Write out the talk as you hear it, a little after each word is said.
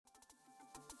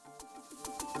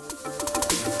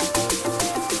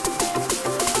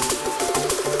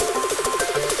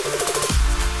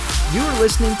You are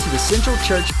listening to the Central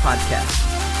Church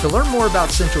Podcast. To learn more about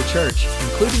Central Church,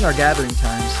 including our gathering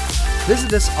times,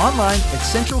 visit us online at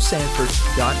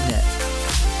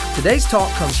centralsanford.net. Today's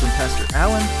talk comes from Pastor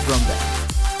Alan Brumback.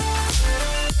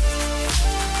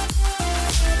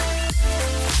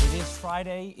 It is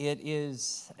Friday. It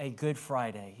is a Good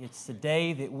Friday. It's the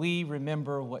day that we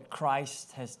remember what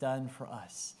Christ has done for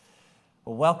us.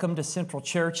 Well, welcome to Central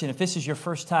Church, and if this is your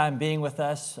first time being with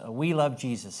us, we love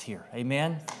Jesus here.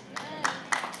 Amen?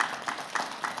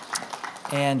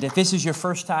 And if this is your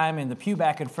first time, in the pew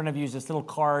back in front of you is this little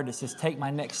card that says, "Take my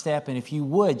next step." And if you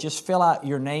would, just fill out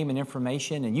your name and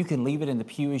information, and you can leave it in the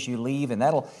pew as you leave, and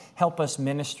that'll help us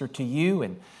minister to you.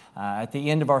 And at the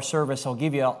end of our service, I'll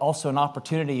give you also an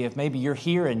opportunity if maybe you're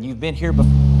here and you've been here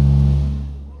before.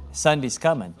 Sunday's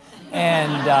coming.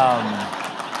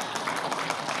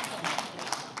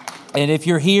 And if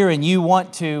you're here and you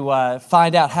want to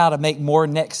find out how to make more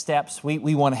next steps,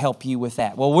 we want to help you with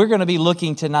that. Well, we're going to be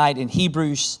looking tonight in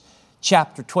Hebrews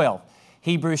chapter 12.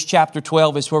 Hebrews chapter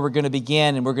 12 is where we're going to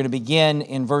begin, and we're going to begin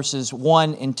in verses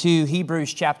 1 and 2.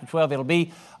 Hebrews chapter 12, it'll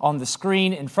be on the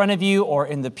screen in front of you or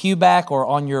in the pew back or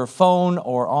on your phone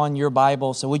or on your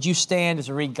Bible. So would you stand as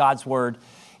we read God's Word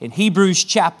in Hebrews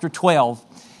chapter 12,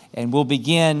 and we'll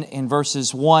begin in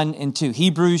verses 1 and 2.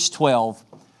 Hebrews 12,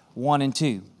 1 and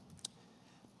 2.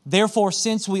 Therefore,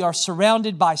 since we are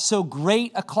surrounded by so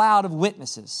great a cloud of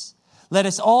witnesses, let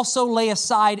us also lay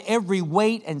aside every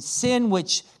weight and sin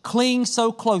which clings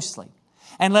so closely,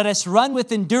 and let us run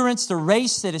with endurance the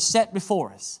race that is set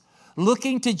before us,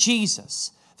 looking to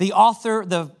Jesus, the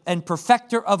author and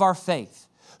perfecter of our faith,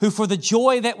 who for the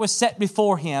joy that was set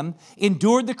before him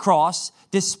endured the cross,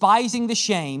 despising the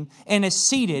shame, and is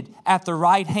seated at the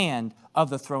right hand of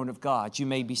the throne of God. You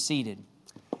may be seated.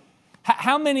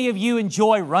 How many of you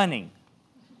enjoy running?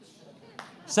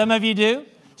 Some of you do.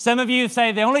 Some of you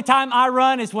say, the only time I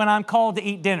run is when I'm called to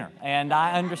eat dinner, and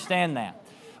I understand that.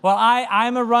 Well,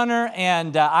 I'm a runner,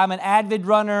 and I'm an avid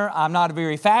runner. I'm not a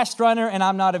very fast runner, and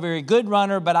I'm not a very good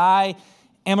runner, but I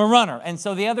am a runner. And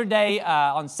so the other day,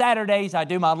 on Saturdays, I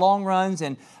do my long runs,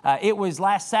 and it was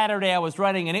last Saturday I was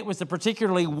running, and it was a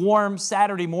particularly warm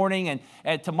Saturday morning,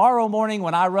 and tomorrow morning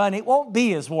when I run, it won't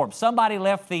be as warm. Somebody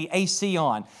left the AC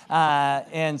on,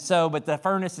 but the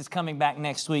furnace is coming back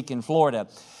next week in Florida.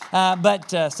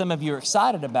 But some of you are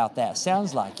excited about that.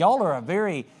 Sounds like y'all are a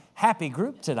very happy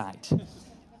group tonight.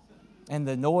 And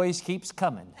the noise keeps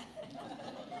coming.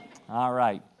 All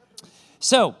right.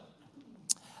 So,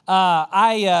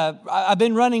 I've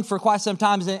been running for quite some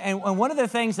time, and one of the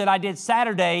things that I did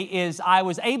Saturday is I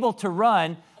was able to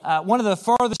run one of the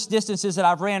farthest distances that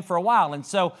I've ran for a while. And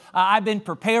so I've been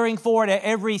preparing for it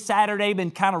every Saturday, been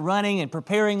kind of running and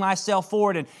preparing myself for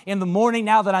it. And in the morning,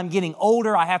 now that I'm getting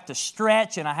older, I have to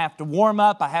stretch and I have to warm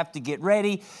up. I have to get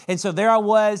ready. And so there I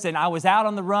was, and I was out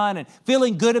on the run and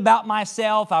feeling good about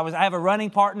myself. I have a running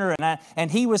partner,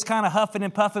 and he was kind of huffing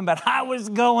and puffing, but I was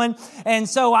going. And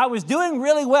so I was doing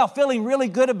really well, feeling really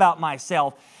good about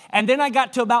myself. And then I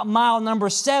got to about mile number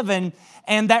 7,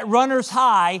 and that runner's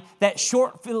high, that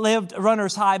short-lived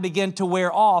runner's high began to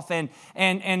wear off. And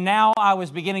now I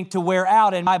was beginning to wear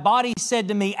out. And my body said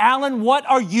to me, "Alan, what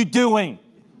are you doing?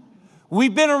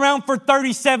 We've been around for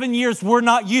 37 years. We're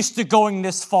not used to going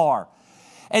this far."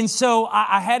 And so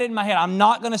I had it in my head, I'm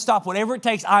not going to stop. Whatever it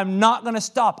takes, I'm not going to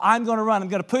stop. I'm going to run. I'm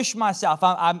going to push myself.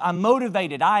 I'm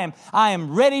motivated. I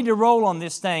am ready to roll on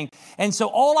this thing. And so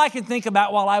all I could think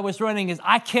about while I was running is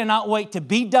I cannot wait to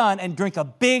be done and drink a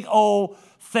big old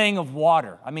thing of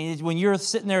water. I mean, when you're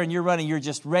sitting there and you're running, you're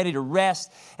just ready to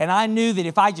rest. And I knew that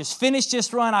if I just finished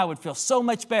this run, I would feel so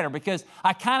much better, because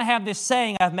I kind of have this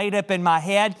saying I've made up in my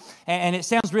head, and it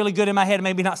sounds really good in my head, and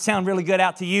maybe not sound really good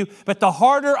out to you, but the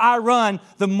harder I run,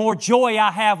 the more joy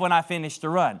I have when I finish the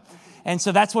run. And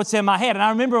so that's what's in my head. And I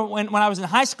remember when I was in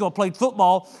high school, I played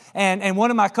football, and one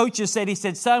of my coaches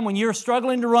said, "Son, when you're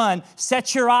struggling to run,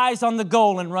 set your eyes on the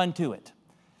goal and run to it."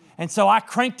 And so I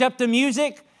cranked up the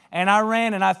music, and I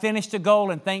ran, and I finished the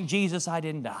goal, and thank Jesus I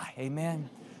didn't die. Amen.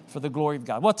 For the glory of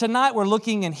God. Well, tonight we're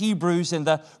looking in Hebrews, and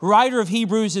the writer of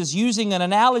Hebrews is using an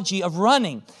analogy of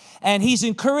running. And he's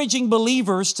encouraging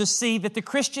believers to see that the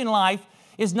Christian life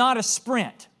is not a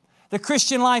sprint. The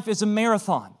Christian life is a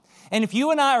marathon. And if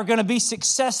you and I are going to be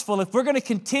successful, if we're going to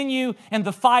continue in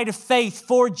the fight of faith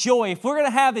for joy, if we're going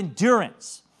to have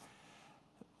endurance,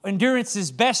 endurance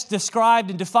is best described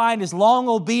and defined as long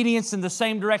obedience in the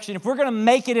same direction. If we're going to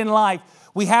make it in life,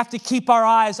 we have to keep our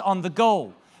eyes on the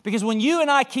goal. Because when you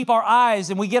and I keep our eyes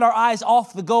and we get our eyes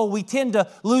off the goal, we tend to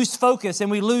lose focus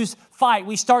and we lose fight.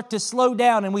 We start to slow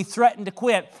down and we threaten to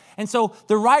quit. And so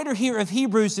the writer here of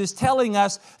Hebrews is telling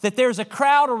us that there's a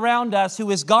crowd around us who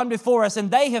has gone before us and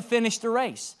they have finished the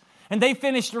race. And they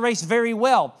finished the race very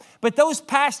well. But those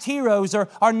past heroes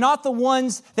are not the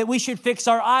ones that we should fix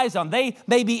our eyes on. They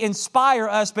maybe inspire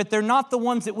us, but they're not the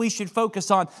ones that we should focus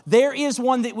on. There is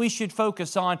one that we should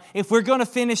focus on if we're going to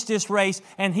finish this race.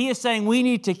 And he is saying we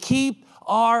need to keep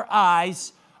our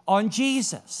eyes on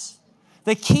Jesus.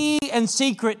 The key and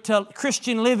secret to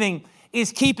Christian living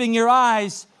is keeping your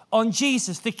eyes on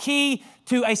Jesus. The key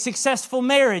to a successful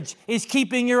marriage is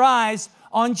keeping your eyes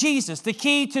on Jesus. The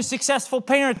key to successful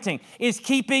parenting is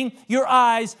keeping your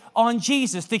eyes on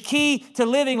Jesus. The key to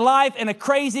living life in a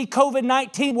crazy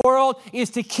COVID-19 world is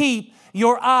to keep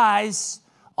your eyes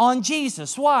on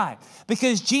Jesus. Why?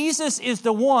 Because Jesus is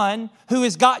the one who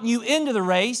has gotten you into the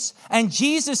race, and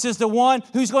Jesus is the one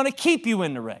who's going to keep you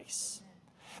in the race.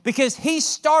 Because He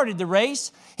started the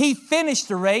race, He finished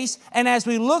the race, and as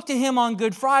we look to Him on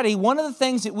Good Friday, one of the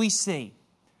things that we see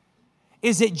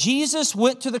is that Jesus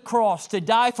went to the cross to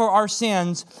die for our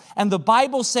sins, and the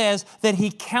Bible says that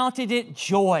He counted it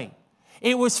joy.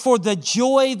 It was for the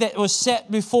joy that was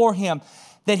set before Him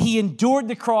that He endured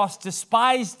the cross,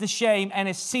 despised the shame, and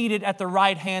is seated at the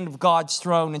right hand of God's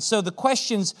throne. And so the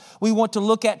questions we want to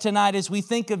look at tonight as we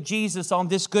think of Jesus on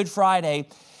this Good Friday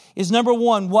is, number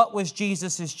one, what was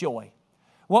Jesus' joy?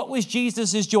 What was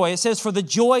Jesus' joy? It says, for the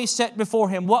joy set before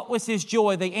Him. What was His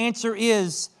joy? The answer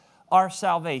is our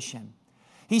salvation.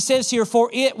 He says here, for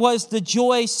it was the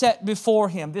joy set before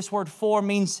Him. This word for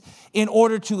means in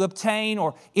order to obtain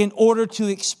or in order to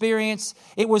experience.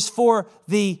 It was for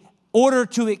the order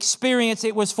to experience.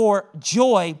 It was for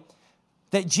joy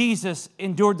that Jesus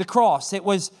endured the cross. It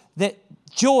was that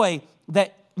joy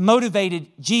that motivated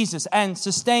Jesus and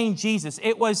sustained Jesus.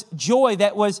 It was joy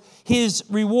that was His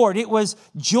reward. It was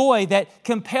joy that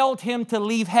compelled Him to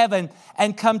leave heaven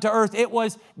and come to earth. It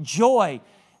was joy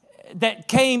that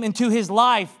came into His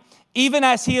life, even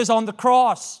as He is on the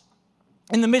cross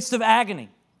in the midst of agony.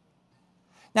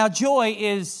 Now, joy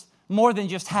is more than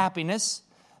just happiness.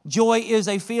 Joy is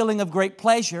a feeling of great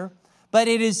pleasure, but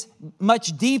it is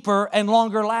much deeper and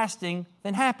longer lasting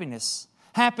than happiness.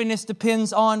 Happiness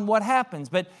depends on what happens,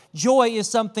 but joy is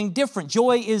something different.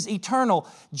 Joy is eternal.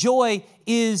 Joy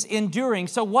is enduring.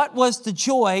 So what was the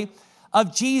joy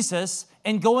of Jesus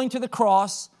in going to the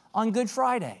cross on Good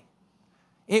Friday?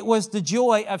 It was the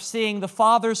joy of seeing the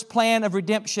Father's plan of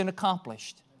redemption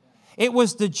accomplished. It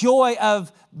was the joy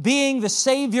of being the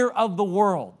Savior of the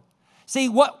world. See,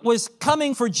 what was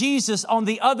coming for Jesus on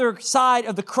the other side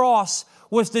of the cross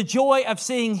was the joy of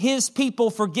seeing His people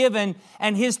forgiven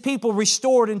and His people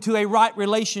restored into a right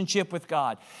relationship with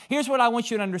God. Here's what I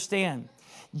want you to understand.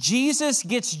 Jesus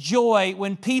gets joy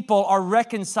when people are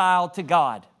reconciled to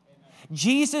God.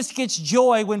 Jesus gets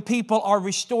joy when people are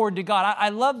restored to God. I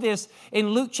love this.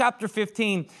 In Luke chapter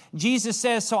 15, Jesus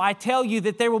says, so I tell you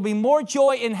that there will be more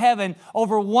joy in heaven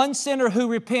over one sinner who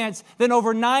repents than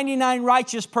over 99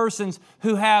 righteous persons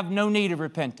who have no need of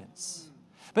repentance.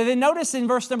 But then notice in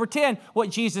verse number 10 what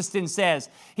Jesus then says.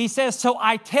 He says, so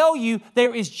I tell you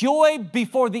there is joy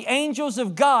before the angels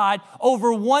of God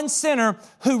over one sinner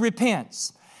who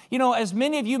repents. You know, as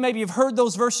many of you maybe have heard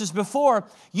those verses before,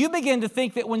 you begin to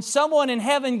think that when someone in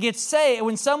heaven gets saved,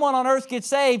 when someone on earth gets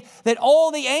saved, that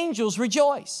all the angels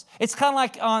rejoice. It's kind of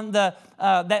like on the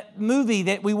that movie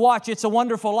that we watch, It's a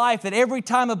Wonderful Life, that every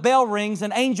time a bell rings,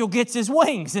 an angel gets his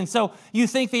wings. And so you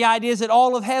think the idea is that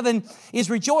all of heaven is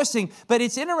rejoicing. But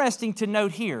it's interesting to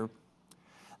note here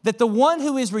that the one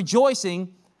who is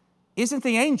rejoicing isn't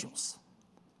the angels.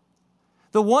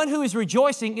 The one who is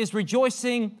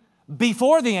rejoicing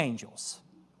before the angels.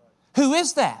 Who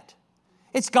is that?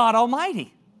 It's God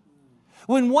Almighty.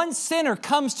 When one sinner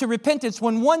comes to repentance,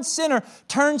 when one sinner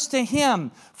turns to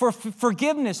Him for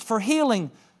forgiveness, for healing,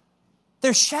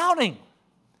 they're shouting,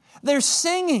 they're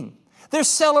singing, there's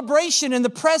celebration in the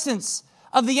presence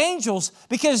of the angels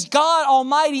because God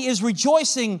Almighty is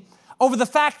rejoicing over the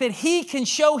fact that He can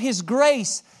show His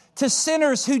grace to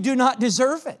sinners who do not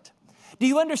deserve it. Do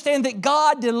you understand that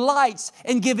God delights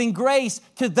in giving grace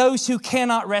to those who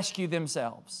cannot rescue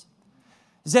themselves?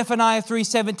 Zephaniah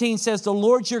 3:17 says, the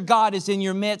Lord your God is in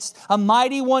your midst, a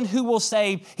mighty one who will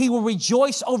save. He will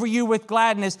rejoice over you with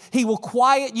gladness. He will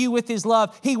quiet you with His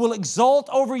love. He will exult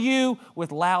over you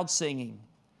with loud singing.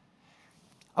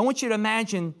 I want you to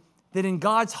imagine that in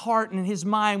God's heart and in His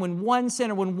mind, when one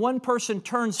sinner, when one person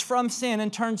turns from sin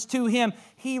and turns to Him,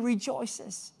 He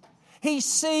rejoices. He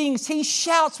sings, He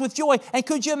shouts with joy. And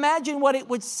could you imagine what it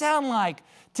would sound like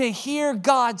to hear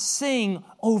God sing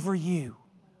over you.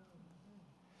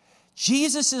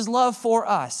 Jesus' love for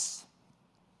us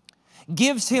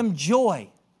gives him joy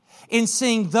in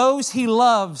seeing those he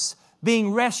loves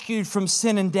being rescued from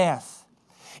sin and death.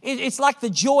 It's like the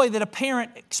joy that a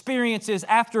parent experiences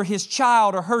after his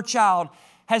child or her child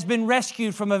has been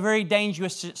rescued from a very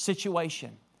dangerous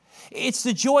situation. It's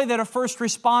the joy that a first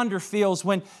responder feels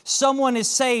when someone is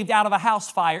saved out of a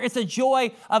house fire. It's the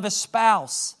joy of a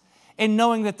spouse in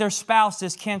knowing that their spouse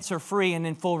is cancer-free and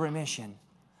in full remission.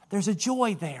 There's a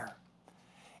joy there.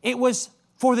 It was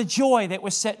for the joy that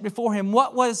was set before him.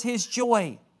 What was his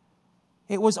joy?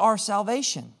 It was our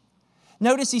salvation.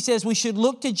 Notice he says we should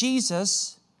look to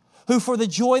Jesus, who for the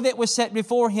joy that was set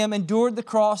before him endured the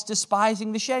cross,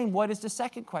 despising the shame. What is the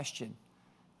second question?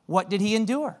 What did he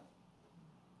endure?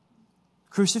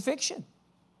 Crucifixion.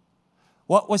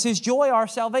 What was his joy? Our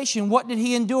salvation. What did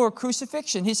he endure?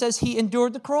 Crucifixion. He says he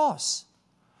endured the cross.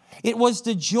 It was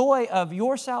the joy of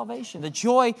your salvation, the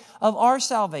joy of our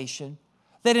salvation,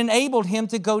 that enabled him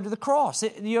to go to the cross.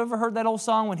 You ever heard that old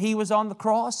song, when he was on the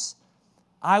cross,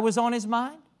 I was on his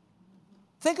mind?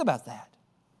 Think about that.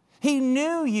 He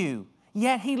knew you,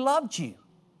 yet he loved you.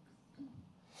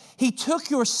 He took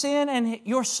your sin and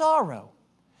your sorrow,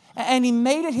 and he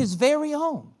made it his very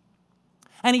own.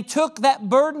 And he took that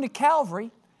burden to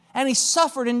Calvary, and he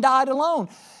suffered and died alone.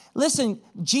 Listen,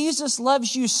 Jesus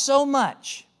loves you so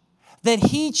much that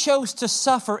he chose to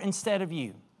suffer instead of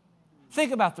you.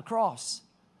 Think about the cross.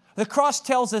 The cross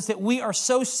tells us that we are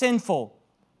so sinful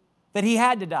that he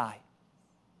had to die.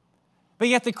 But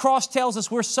yet the cross tells us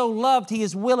we're so loved, he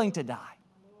is willing to die.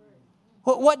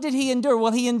 What did he endure?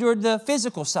 Well, he endured the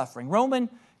physical suffering. Roman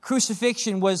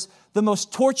crucifixion was the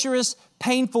most torturous,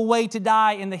 painful way to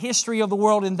die in the history of the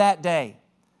world in that day.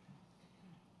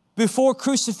 Before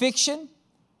crucifixion,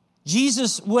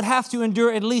 Jesus would have to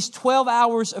endure at least 12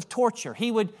 hours of torture.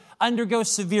 He would undergo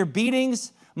severe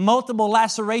beatings, multiple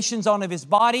lacerations on his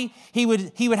body. He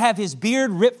would have his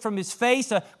beard ripped from his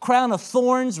face, a crown of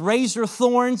thorns, razor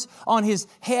thorns on his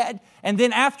head. And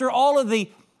then after all of the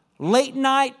late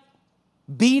night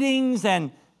beatings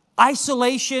and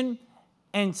isolation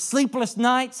and sleepless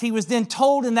nights, he was then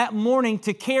told in that morning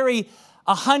to carry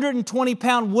a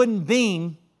 120-pound wooden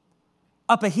beam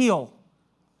up a hill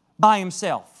by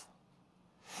himself.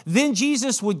 Then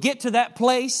Jesus would get to that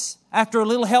place, after a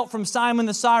little help from Simon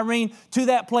the Cyrene, to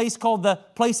that place called the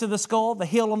place of the skull, the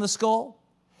hill on the skull.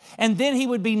 And then he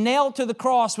would be nailed to the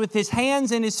cross with his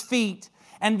hands and his feet.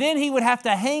 And then he would have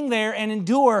to hang there and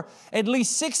endure at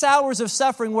least 6 hours of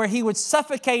suffering where he would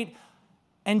suffocate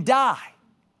and die.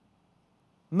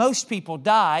 Most people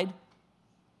died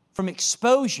from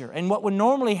exposure. And what would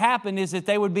normally happen is that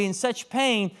they would be in such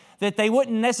pain that they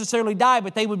wouldn't necessarily die,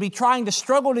 but they would be trying to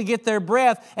struggle to get their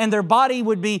breath, and their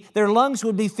lungs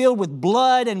would be filled with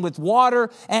blood and with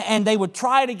water, and they would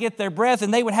try to get their breath,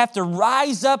 and they would have to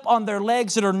rise up on their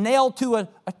legs that are nailed to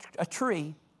a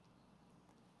tree.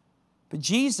 But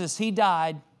Jesus, he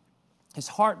died, his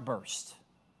heart burst.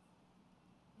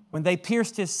 When they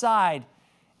pierced his side,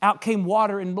 out came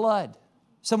water and blood.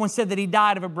 Someone said that he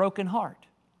died of a broken heart.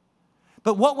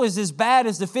 But what was as bad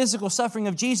as the physical suffering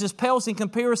of Jesus pales in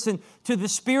comparison to the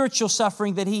spiritual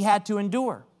suffering that he had to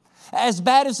endure. As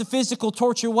bad as the physical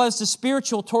torture was, the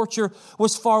spiritual torture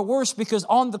was far worse, because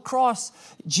on the cross,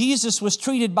 Jesus was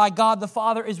treated by God the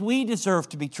Father as we deserve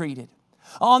to be treated.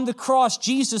 On the cross,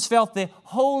 Jesus felt the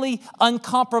holy,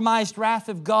 uncompromised wrath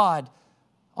of God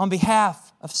on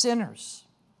behalf of sinners.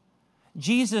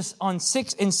 Jesus,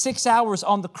 in 6 hours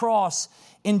on the cross,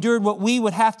 endured what we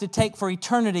would have to take for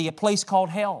eternity, a place called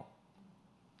hell.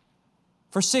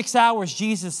 For 6 hours,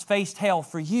 Jesus faced hell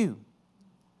for you.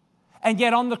 And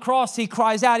yet on the cross, he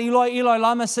cries out, Eloi, Eloi,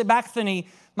 lama sabachthani,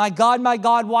 my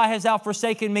God, why hast thou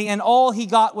forsaken me? And all he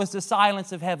got was the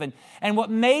silence of heaven. And what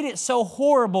made it so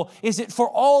horrible is that for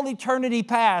all eternity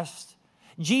past,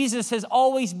 Jesus has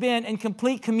always been in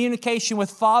complete communication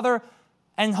with Father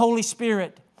and Holy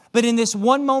Spirit. But in this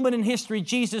one moment in history,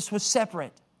 Jesus was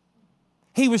separate.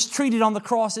 He was treated on the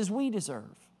cross as we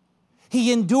deserve.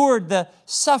 He endured the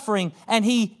suffering and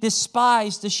he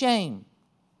despised the shame.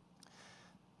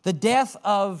 The death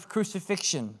of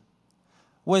crucifixion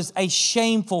was a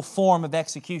shameful form of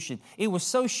execution. It was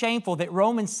so shameful that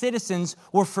Roman citizens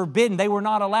were forbidden. They were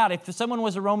not allowed. If someone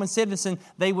was a Roman citizen,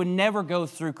 they would never go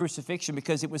through crucifixion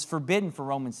because it was forbidden for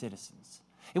Roman citizens.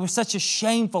 It was such a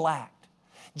shameful act.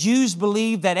 Jews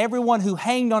believed that everyone who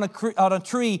hanged on a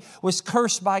tree was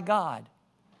cursed by God.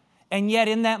 And yet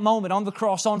in that moment on the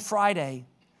cross on Friday,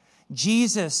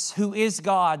 Jesus, who is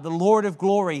God, the Lord of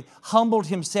glory, humbled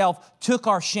himself, took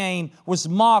our shame, was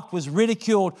mocked, was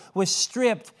ridiculed, was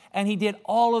stripped, and he did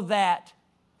all of that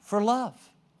for love.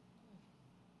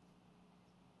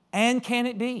 And can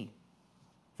it be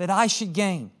that I should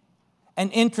gain an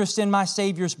interest in my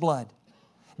Savior's blood?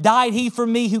 Died he for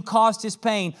me who caused his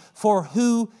pain, for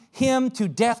who him to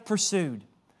death pursued.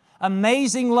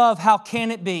 Amazing love, how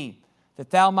can it be that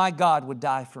thou, my God, would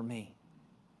die for me?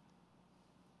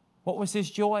 What was his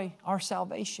joy? Our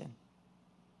salvation.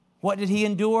 What did he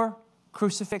endure?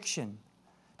 Crucifixion.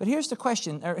 But here's the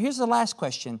question, or here's the last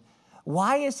question.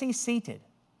 Why is he seated?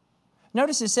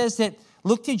 Notice it says that,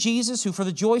 look to Jesus, who for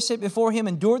the joy set before him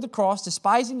endured the cross,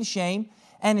 despising the shame,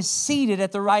 and is seated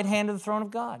at the right hand of the throne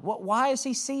of God. Why is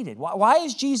he seated? Why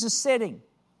is Jesus sitting?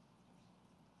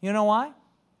 You know why?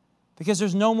 Because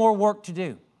there's no more work to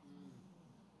do.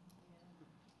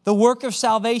 The work of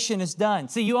salvation is done.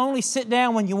 See, you only sit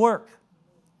down when you work.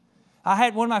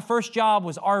 One of my first job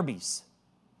was Arby's.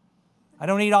 I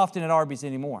don't eat often at Arby's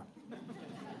anymore.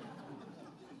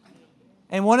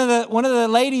 And one of the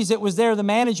ladies that was there, the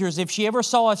managers, if she ever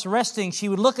saw us resting, she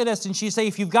would look at us and she'd say,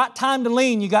 if you've got time to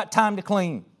lean, you got time to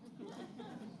clean.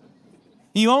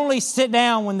 You only sit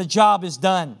down when the job is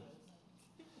done.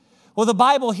 Well, the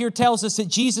Bible here tells us that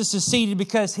Jesus is seated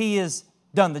because he has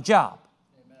done the job.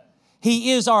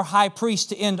 He is our high priest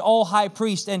to end all high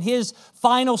priests, and his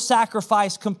final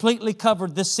sacrifice completely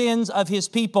covered the sins of his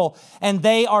people, and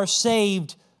they are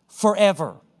saved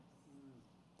forever.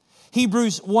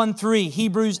 Hebrews 1:3,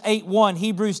 Hebrews 8:1,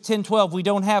 Hebrews 10:12. We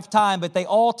don't have time, but they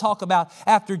all talk about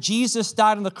after Jesus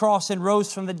died on the cross and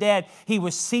rose from the dead, he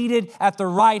was seated at the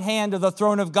right hand of the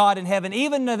throne of God in heaven.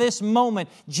 Even to this moment,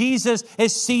 Jesus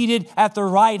is seated at the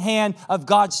right hand of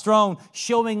God's throne,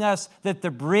 showing us that the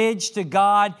bridge to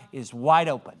God is wide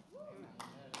open.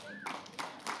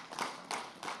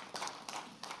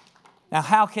 Now,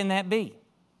 how can that be?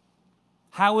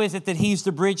 How is it that he's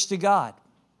the bridge to God?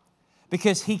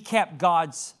 Because he kept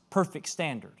God's perfect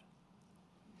standard.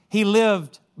 He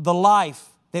lived the life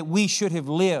that we should have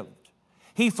lived.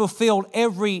 He fulfilled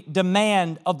every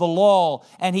demand of the law,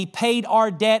 and he paid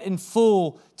our debt in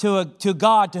full to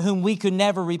God, to whom we could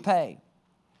never repay.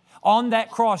 On that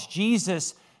cross,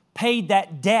 Jesus paid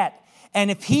that debt,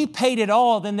 and if he paid it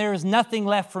all, then there is nothing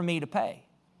left for me to pay.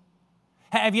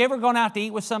 Have you ever gone out to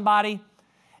eat with somebody,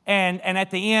 and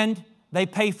at the end, they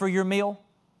pay for your meal?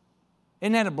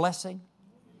 Isn't that a blessing?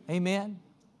 Amen.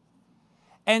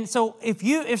 And so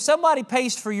if somebody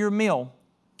pays for your meal,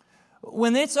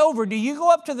 when it's over, do you go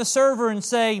up to the server and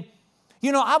say,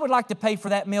 I would like to pay for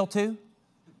that meal too?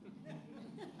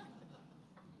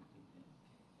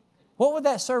 What would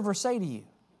that server say to you?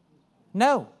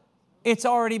 No, it's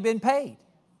already been paid.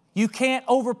 You can't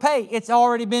overpay. It's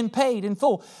already been paid in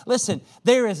full. Listen,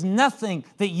 there is nothing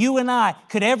that you and I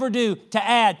could ever do to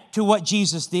add to what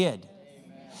Jesus did.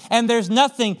 And there's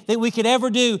nothing that we could ever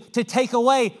do to take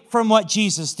away from what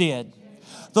Jesus did.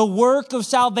 The work of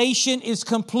salvation is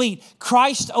complete.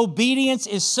 Christ's obedience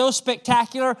is so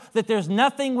spectacular that there's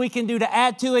nothing we can do to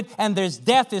add to it, and there's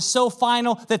death is so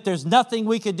final that there's nothing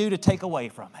we could do to take away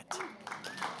from it.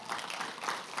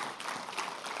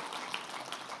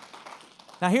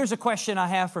 Now, here's a question I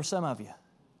have for some of you.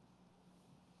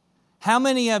 How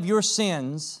many of your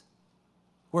sins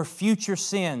were future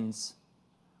sins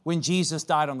when Jesus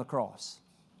died on the cross?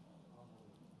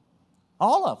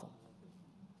 All of them.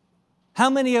 How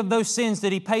many of those sins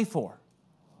did he pay for?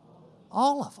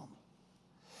 All of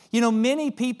them.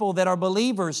 Many people that are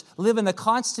believers live in a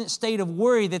constant state of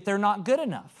worry that they're not good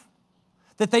enough,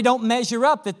 that they don't measure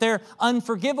up, that they're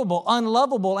unforgivable,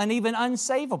 unlovable, and even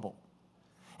unsavable.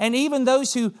 And even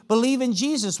those who believe in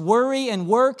Jesus worry and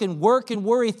work and work and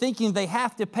worry, thinking they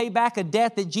have to pay back a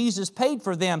debt that Jesus paid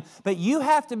for them. But you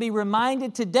have to be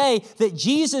reminded today that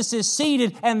Jesus is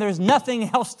seated and there's nothing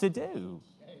else to do.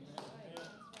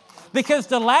 Because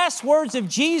the last words of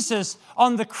Jesus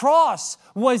on the cross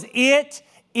was, "It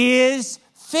is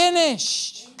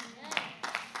finished."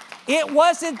 It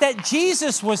wasn't that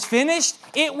Jesus was finished.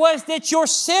 It was that your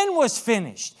sin was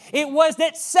finished. It was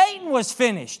that Satan was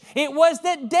finished. It was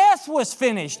that death was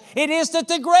finished. It is that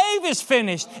the grave is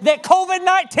finished. That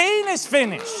COVID-19 is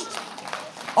finished.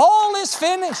 All is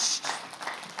finished.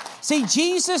 See,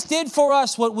 Jesus did for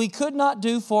us what we could not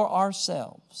do for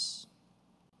ourselves.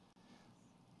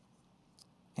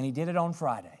 And he did it on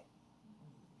Friday.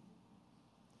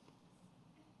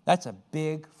 That's a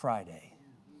big Friday.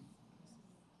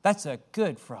 That's a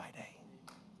good Friday.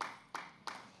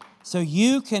 So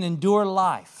you can endure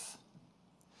life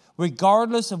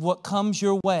regardless of what comes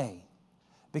your way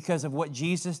because of what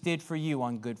Jesus did for you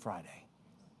on Good Friday.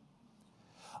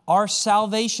 Our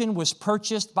salvation was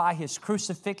purchased by His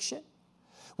crucifixion,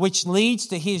 which leads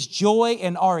to His joy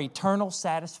and our eternal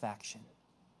satisfaction.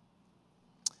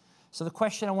 So the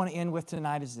question I want to end with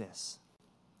tonight is this.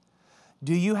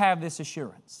 Do you have this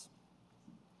assurance?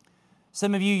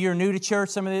 Some of you, you're new to church.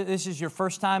 Some of this is your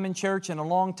first time in church in a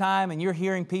long time, and you're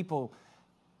hearing people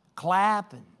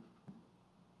clap and,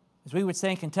 as we would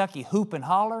say in Kentucky, hoop and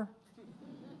holler.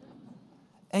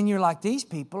 And you're like, these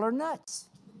people are nuts.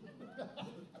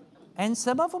 And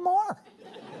some of them are.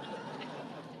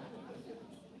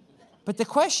 But the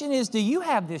question is, do you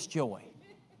have this joy?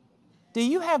 Do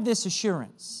you have this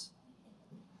assurance?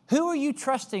 Who are you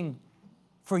trusting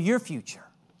for your future?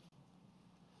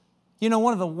 You know,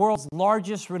 one of the world's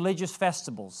largest religious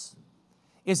festivals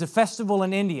is a festival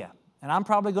in India. And I'm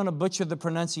probably going to butcher the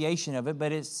pronunciation of it,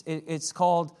 but it's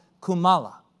called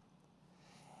Kumala.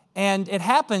 And it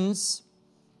happens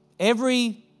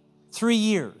every 3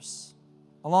 years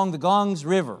along the Ganges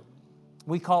River.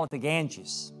 We call it the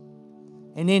Ganges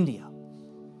in India.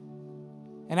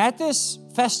 And at this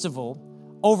festival,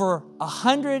 over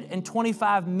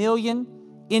 125 million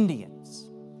Indians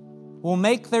will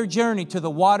make their journey to the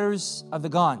waters of the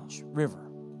Ganges River.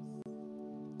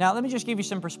 Now, let me just give you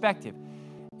some perspective.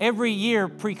 Every year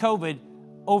pre-COVID,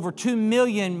 over 2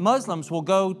 million Muslims will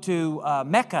go to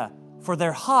Mecca for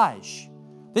their Hajj.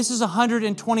 This is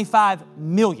 125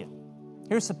 million.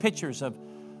 Here's some pictures of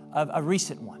a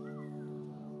recent one.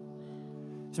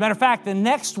 As a matter of fact, the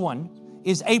next one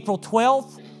is April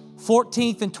 12th,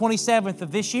 14th, and 27th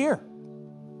of this year.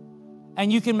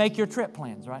 And you can make your trip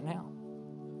plans right now.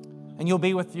 And you'll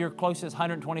be with your closest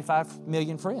 125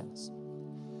 million friends.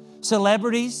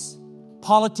 Celebrities,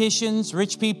 politicians,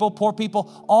 rich people, poor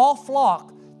people, all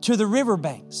flock to the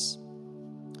riverbanks.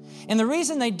 And the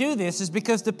reason they do this is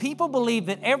because the people believe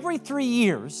that every 3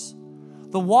 years,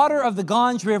 the water of the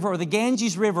Ganges River or the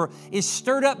Ganges River is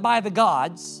stirred up by the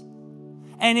gods.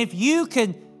 And if you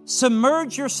can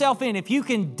submerge yourself in, if you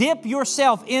can dip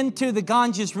yourself into the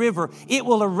Ganges River, it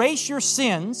will erase your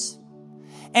sins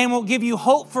and will give you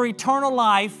hope for eternal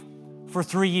life for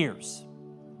 3 years.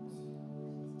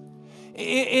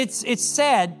 It's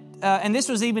said, and this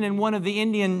was even in one of the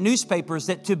Indian newspapers,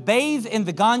 that to bathe in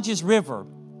the Ganges River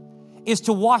is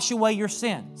to wash away your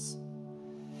sins.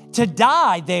 To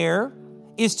die there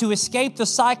is to escape the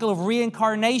cycle of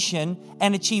reincarnation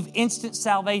and achieve instant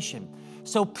salvation.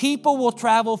 So people will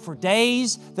travel for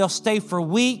days, they'll stay for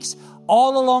weeks,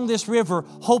 all along this river,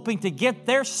 hoping to get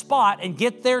their spot and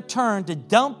get their turn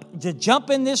to jump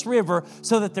in this river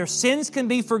so that their sins can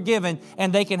be forgiven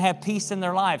and they can have peace in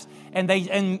their lives.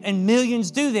 And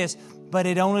millions do this, but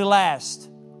it only lasts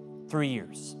 3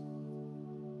 years.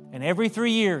 And every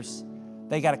 3 years,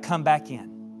 they got to come back in.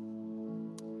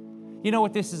 You know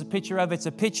what this is a picture of? It's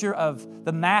a picture of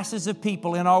the masses of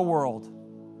people in our world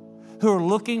who are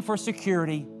looking for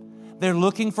security. They're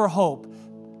looking for hope.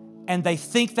 And they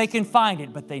think they can find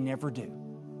it, but they never do.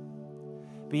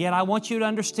 But yet I want you to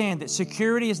understand that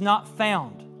security is not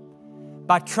found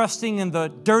by trusting in the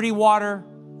dirty water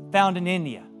found in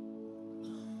India,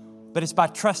 but it's by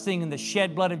trusting in the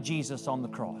shed blood of Jesus on the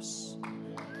cross.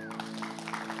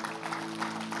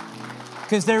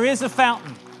 Because there is a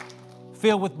fountain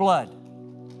filled with blood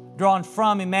drawn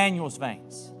from Emmanuel's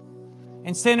veins.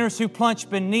 And sinners who plunge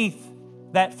beneath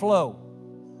that flow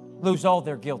lose all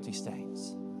their guilty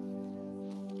stains.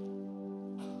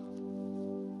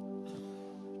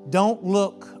 Don't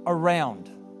look around.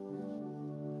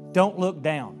 Don't look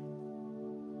down.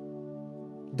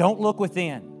 Don't look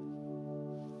within.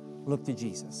 Look to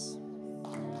Jesus.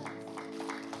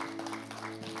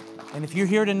 And if you're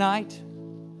here tonight,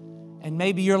 and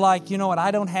maybe you're like, you know what,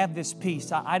 I don't have this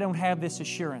peace. I don't have this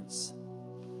assurance.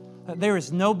 There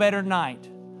is no better night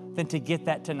than to get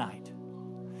that tonight.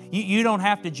 You don't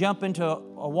have to jump into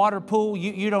a water pool.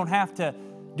 You don't have to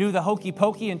do the hokey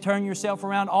pokey and turn yourself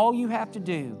around. All you have to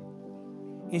do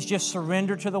is just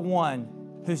surrender to the one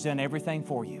who's done everything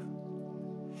for you.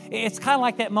 It's kind of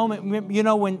like that moment, you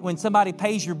know, when somebody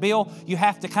pays your bill, you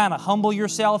have to kind of humble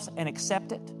yourself and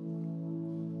accept it.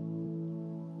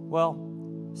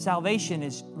 Well, salvation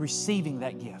is receiving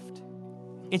that gift.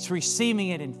 It's receiving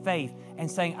it in faith and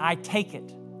saying, I take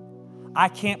it. I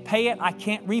can't pay it. I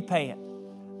can't repay it.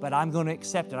 But I'm going to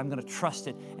accept it. I'm going to trust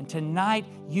it. And tonight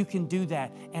you can do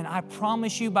that. And I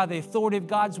promise you by the authority of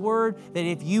God's Word that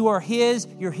if you are His,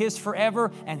 you're His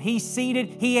forever. And He's seated.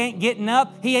 He ain't getting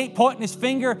up. He ain't pointing His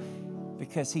finger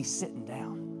because He's sitting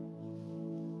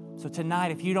down. So tonight,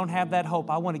 if you don't have that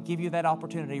hope, I want to give you that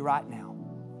opportunity right now.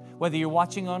 Whether you're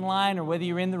watching online or whether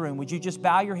you're in the room, would you just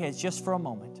bow your heads just for a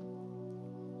moment?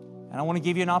 And I want to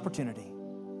give you an opportunity.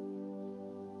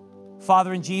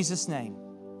 Father, in Jesus' name,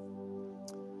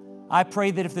 I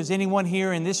pray that if there's anyone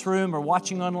here in this room or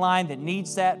watching online that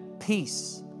needs that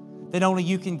peace that only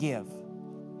you can give,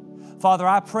 Father,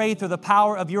 I pray through the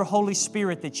power of your Holy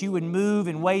Spirit that you would move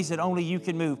in ways that only you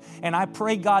can move. And I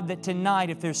pray, God, that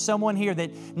tonight, if there's someone here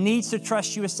that needs to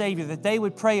trust you as Savior, that they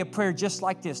would pray a prayer just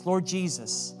like this. Lord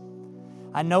Jesus,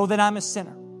 I know that I'm a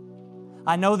sinner.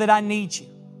 I know that I need you.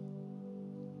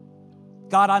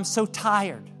 God, I'm so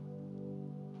tired.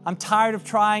 I'm tired of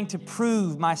trying to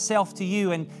prove myself to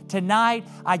you. And tonight,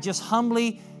 I just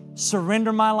humbly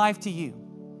surrender my life to you.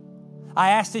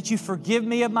 I ask that you forgive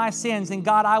me of my sins. And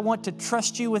God, I want to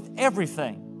trust you with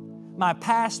everything, my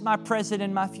past, my present,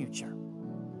 and my future.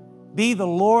 Be the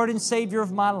Lord and Savior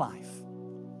of my life.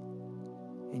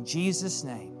 In Jesus'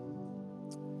 name.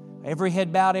 Every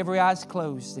head bowed, every eyes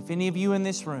closed. If any of you in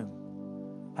this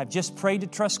room have just prayed to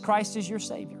trust Christ as your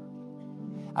Savior,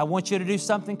 I want you to do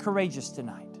something courageous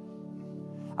tonight.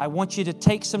 I want you to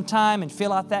take some time and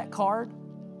fill out that card.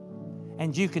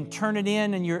 And you can turn it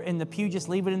in and you're in the pew, just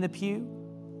leave it in the pew.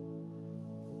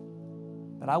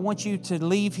 But I want you to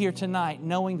leave here tonight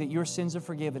knowing that your sins are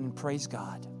forgiven, and praise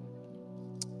God.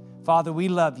 Father, we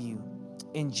love you.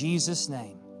 In Jesus'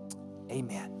 name,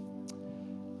 amen.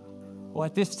 Well,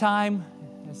 at this time,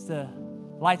 as the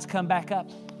lights come back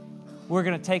up, we're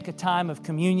going to take a time of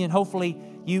communion. Hopefully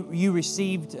you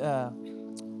received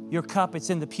your cup.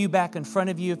 It's in the pew back in front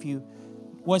of you if you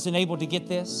wasn't able to get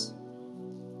this.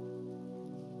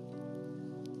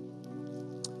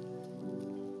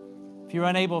 If you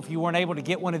weren't able to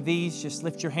get one of these, just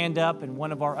lift your hand up and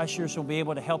one of our ushers will be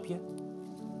able to help you.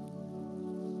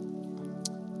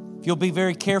 If you'll be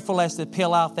very careful as to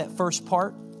peel out that first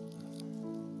part.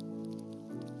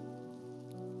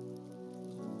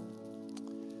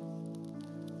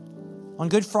 On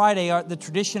Good Friday, the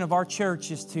tradition of our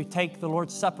church is to take the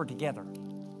Lord's Supper together.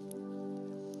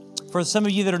 For some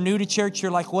of you that are new to church,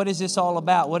 you're like, what is this all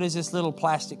about? What is this little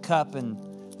plastic cup and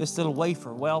this little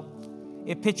wafer? Well,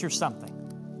 it pictures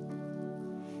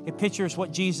something. It pictures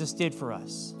what Jesus did for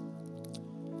us.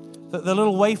 The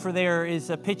little wafer there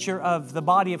is a picture of the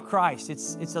body of Christ.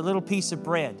 It's a little piece of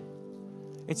bread.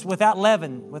 It's without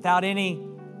leaven, without any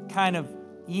kind of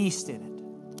yeast in it.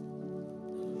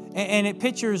 And it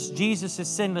pictures Jesus'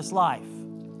 sinless life.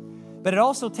 But it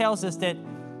also tells us that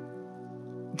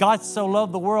God so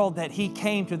loved the world that He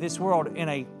came to this world in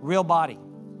a real body,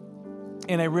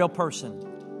 in a real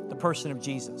person, the person of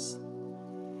Jesus.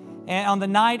 And on the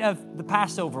night of the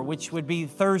Passover, which would be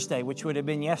Thursday, which would have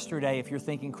been yesterday if you're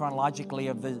thinking chronologically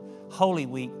of the Holy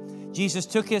Week, Jesus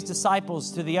took His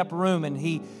disciples to the upper room and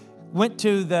He went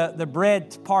to the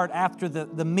bread part after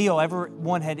the meal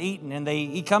everyone had eaten. And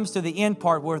He comes to the end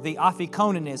part where the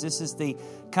afikomen is. This is the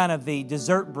kind of the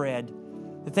dessert bread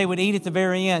that they would eat at the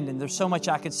very end. And there's so much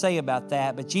I could say about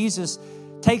that. But Jesus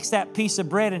takes that piece of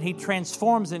bread and He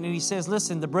transforms it and He says,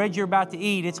 listen, the bread you're about to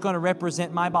eat, it's going to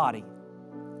represent my body.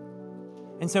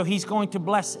 And so He's going to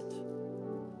bless it.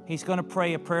 He's going to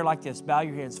pray a prayer like this. Bow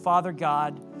your heads. Father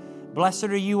God, blessed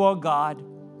are you, O God,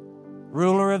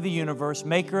 ruler of the universe,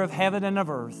 maker of heaven and of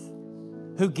earth,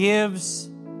 who gives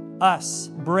us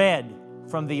bread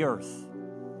from the earth.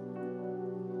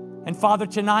 And Father,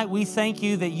 tonight we thank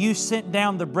you that you sent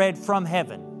down the bread from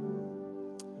heaven.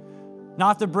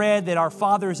 Not the bread that our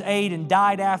fathers ate and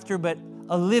died after, but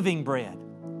a living bread.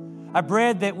 A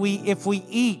bread that if we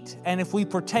eat and if we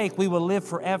partake, we will live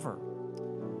forever.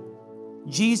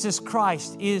 Jesus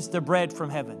Christ is the bread from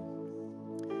heaven.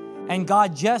 And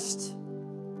God, just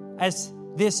as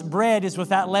this bread is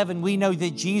without leaven, we know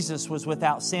that Jesus was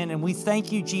without sin. And we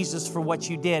thank you, Jesus, for what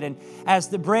you did. And as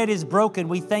the bread is broken,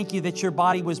 we thank you that your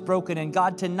body was broken. And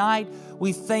God, tonight,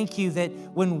 we thank you that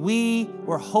when we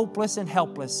were hopeless and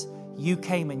helpless, you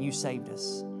came and you saved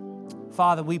us.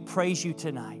 Father, we praise you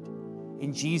tonight.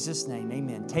 In Jesus' name,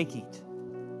 amen. Take, eat.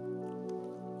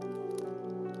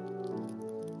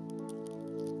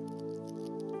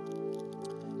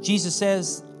 Jesus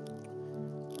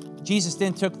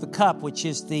then took the cup, which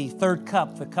is the third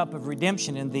cup, the cup of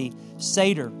redemption in the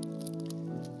Seder.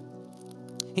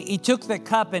 He took that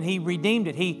cup and He redeemed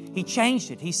it. He changed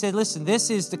it. He said, listen,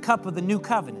 this is the cup of the new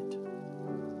covenant.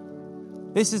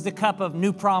 This is the cup of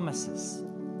new promises.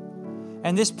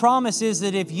 And this promise is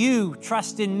that if you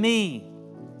trust in me,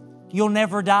 you'll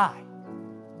never die.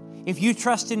 If you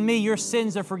trust in me, your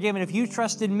sins are forgiven. If you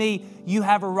trust in me, you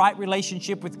have a right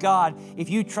relationship with God. If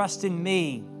you trust in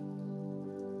me,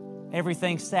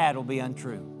 everything sad will be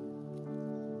untrue.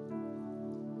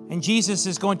 And Jesus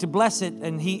is going to bless it.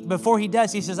 And before He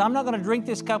does, He says, I'm not going to drink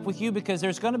this cup with you because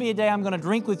there's going to be a day I'm going to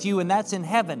drink with you, and that's in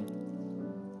heaven.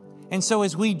 And so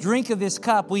as we drink of this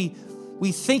cup, we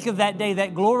we think of that day,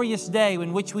 that glorious day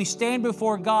in which we stand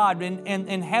before God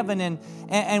in heaven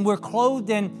and we're clothed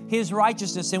in His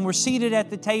righteousness and we're seated at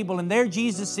the table and there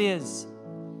Jesus is.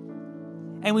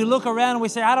 And we look around and we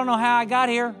say, I don't know how I got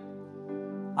here.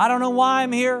 I don't know why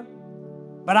I'm here,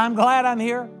 but I'm glad I'm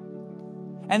here.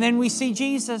 And then we see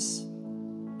Jesus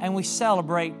and we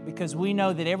celebrate because we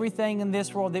know that everything in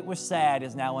this world that was sad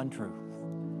is now untrue.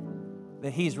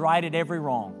 That He's righted every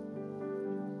wrong.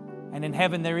 And in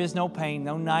heaven there is no pain,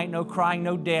 no night, no crying,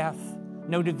 no death,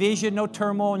 no division, no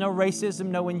turmoil, no racism,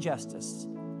 no injustice.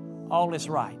 All is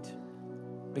right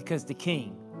because the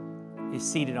King is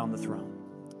seated on the throne.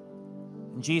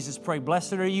 And Jesus prayed,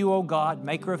 blessed are you, O God,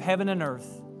 maker of heaven and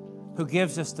earth, who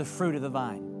gives us the fruit of the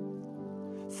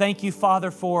vine. Thank you, Father,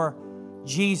 for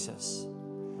Jesus,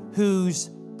 whose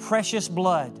precious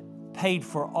blood paid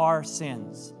for our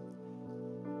sins.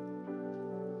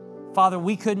 Father,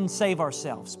 we couldn't save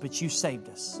ourselves, but You saved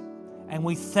us. And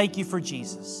we thank You for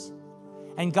Jesus.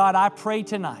 And God, I pray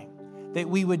tonight that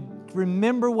we would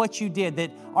remember what You did,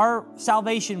 that our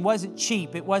salvation wasn't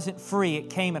cheap, it wasn't free, it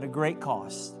came at a great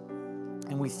cost.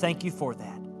 And we thank You for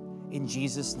that. In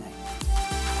Jesus' name.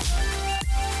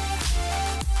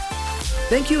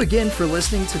 Thank you again for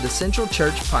listening to the Central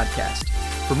Church Podcast.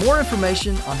 For more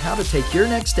information on how to take your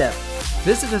next step,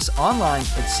 visit us online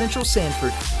at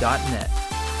centralsanford.net.